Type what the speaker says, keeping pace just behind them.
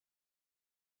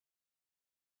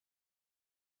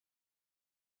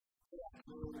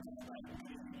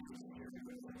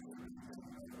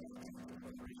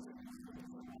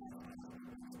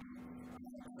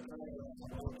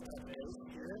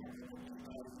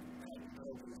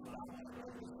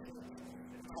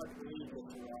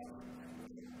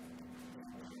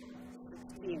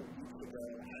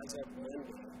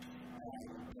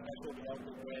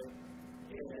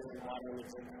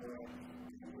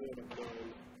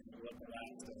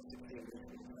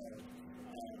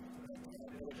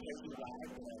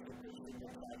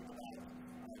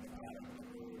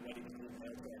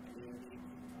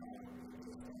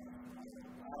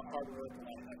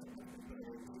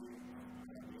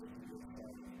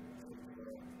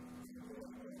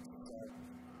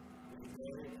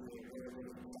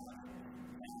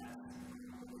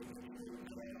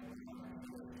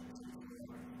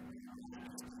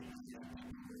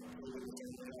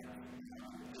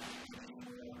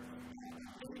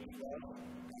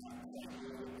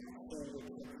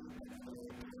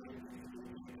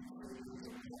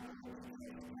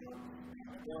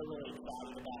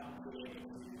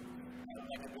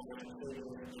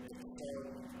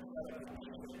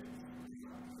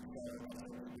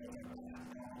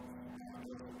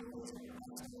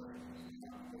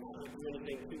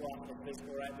Anything too off the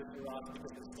physical record too off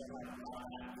because it's still like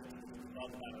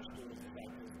love about our students the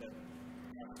fact is that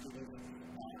our students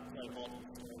play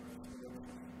multiple sports.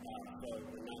 So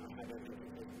we're not kind of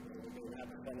we're going to have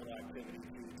a fun little activity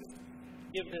to just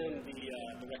give them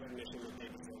the recognition that they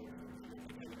deserve.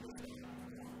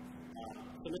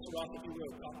 So Mr. Ross, if you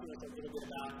will talk to us a little bit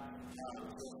about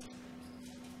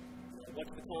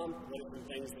what's to come, what are some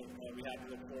things that we have to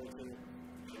look forward to,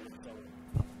 and so on.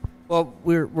 Well,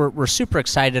 we're super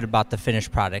excited about the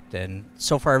finished product, and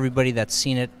so far everybody that's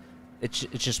seen it, it's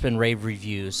just been rave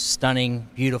reviews. Stunning,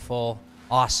 beautiful,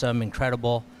 awesome,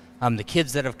 incredible. The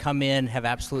kids that have come in have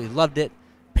absolutely loved it.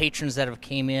 Patrons that have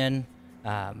came in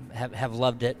have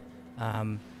loved it.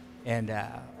 On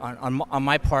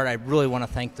my part, I really want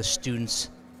to thank the students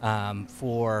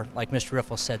for, like Mr.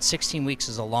 Riffle said, 16 weeks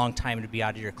is a long time to be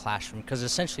out of your classroom, because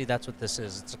essentially that's what this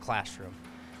is. It's a classroom.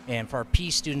 And for our PE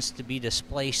students to be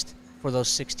displaced for those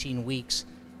 16 weeks,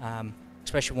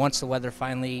 especially once the weather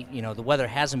finally, the weather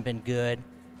hasn't been good,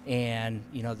 and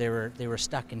they were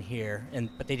stuck in here,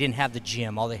 but they didn't have the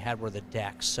gym. All they had were the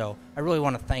decks. So I really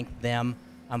want to thank them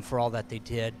for all that they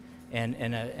did, and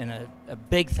a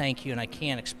big thank you. And I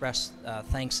can't express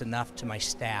thanks enough to my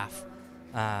staff.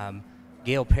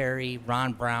 Gail Perry,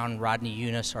 Ron Brown, Rodney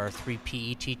Eunice are our 3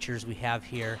 PE teachers we have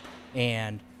here,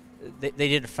 and they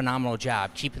did a phenomenal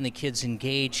job keeping the kids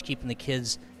engaged, keeping the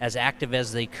kids as active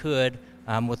as they could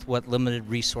with what limited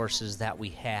resources that we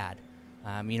had.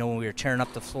 When we were tearing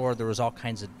up the floor, there was all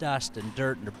kinds of dust and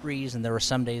dirt and debris, and there were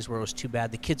some days where it was too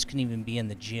bad the kids couldn't even be in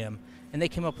the gym. And they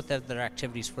came up with other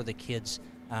activities for the kids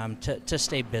to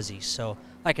stay busy. So,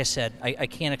 like I said, I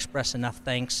can't express enough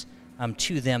thanks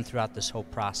to them throughout this whole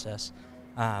process.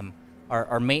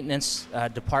 Our maintenance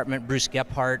department, Bruce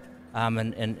Gephardt,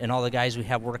 and all the guys we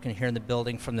have working here in the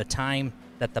building, from the time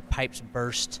that the pipes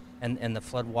burst and the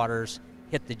floodwaters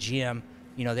hit the gym,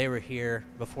 they were here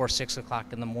before 6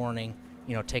 o'clock in the morning,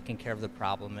 taking care of the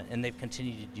problem, and they've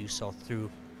continued to do so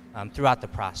throughout the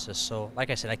process. So, like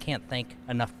I said, I can't thank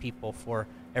enough people for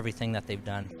everything that they've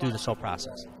done through this whole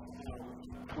process.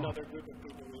 Another group of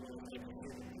people we want to thank you.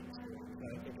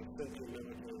 I think it's good to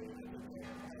remember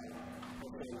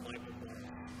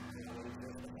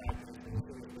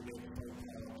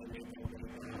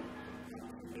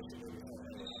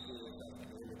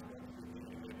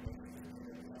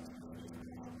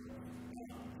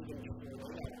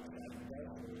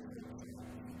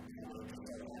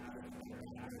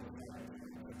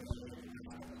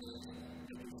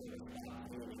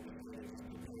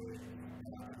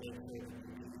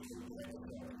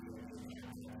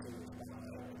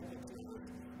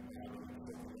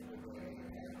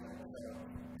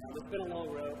it's been a long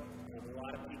road. A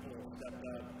lot of people have stepped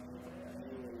up.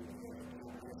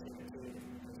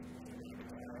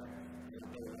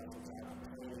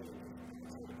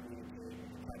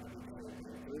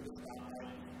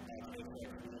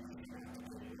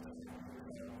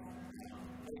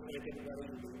 Thank everybody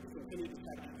who continued to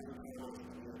try to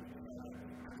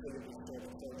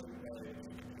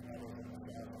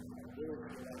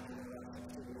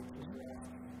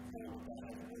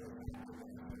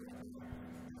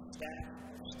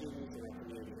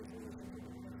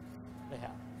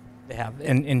They have.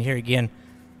 And here again,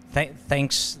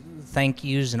 thank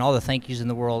yous, and all the thank yous in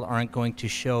the world aren't going to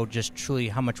show just truly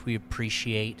how much we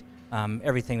appreciate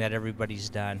everything that everybody's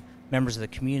done. Members of the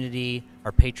community,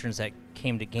 our patrons that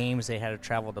came to games, they had to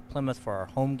travel to Plymouth for our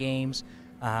home games.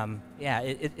 yeah,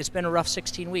 it's been a rough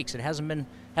 16 weeks. It hasn't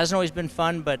always been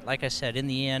fun, but like I said, in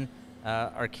the end,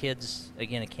 our kids,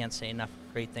 again, I can't say enough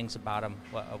great things about them,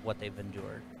 of what they've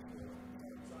endured.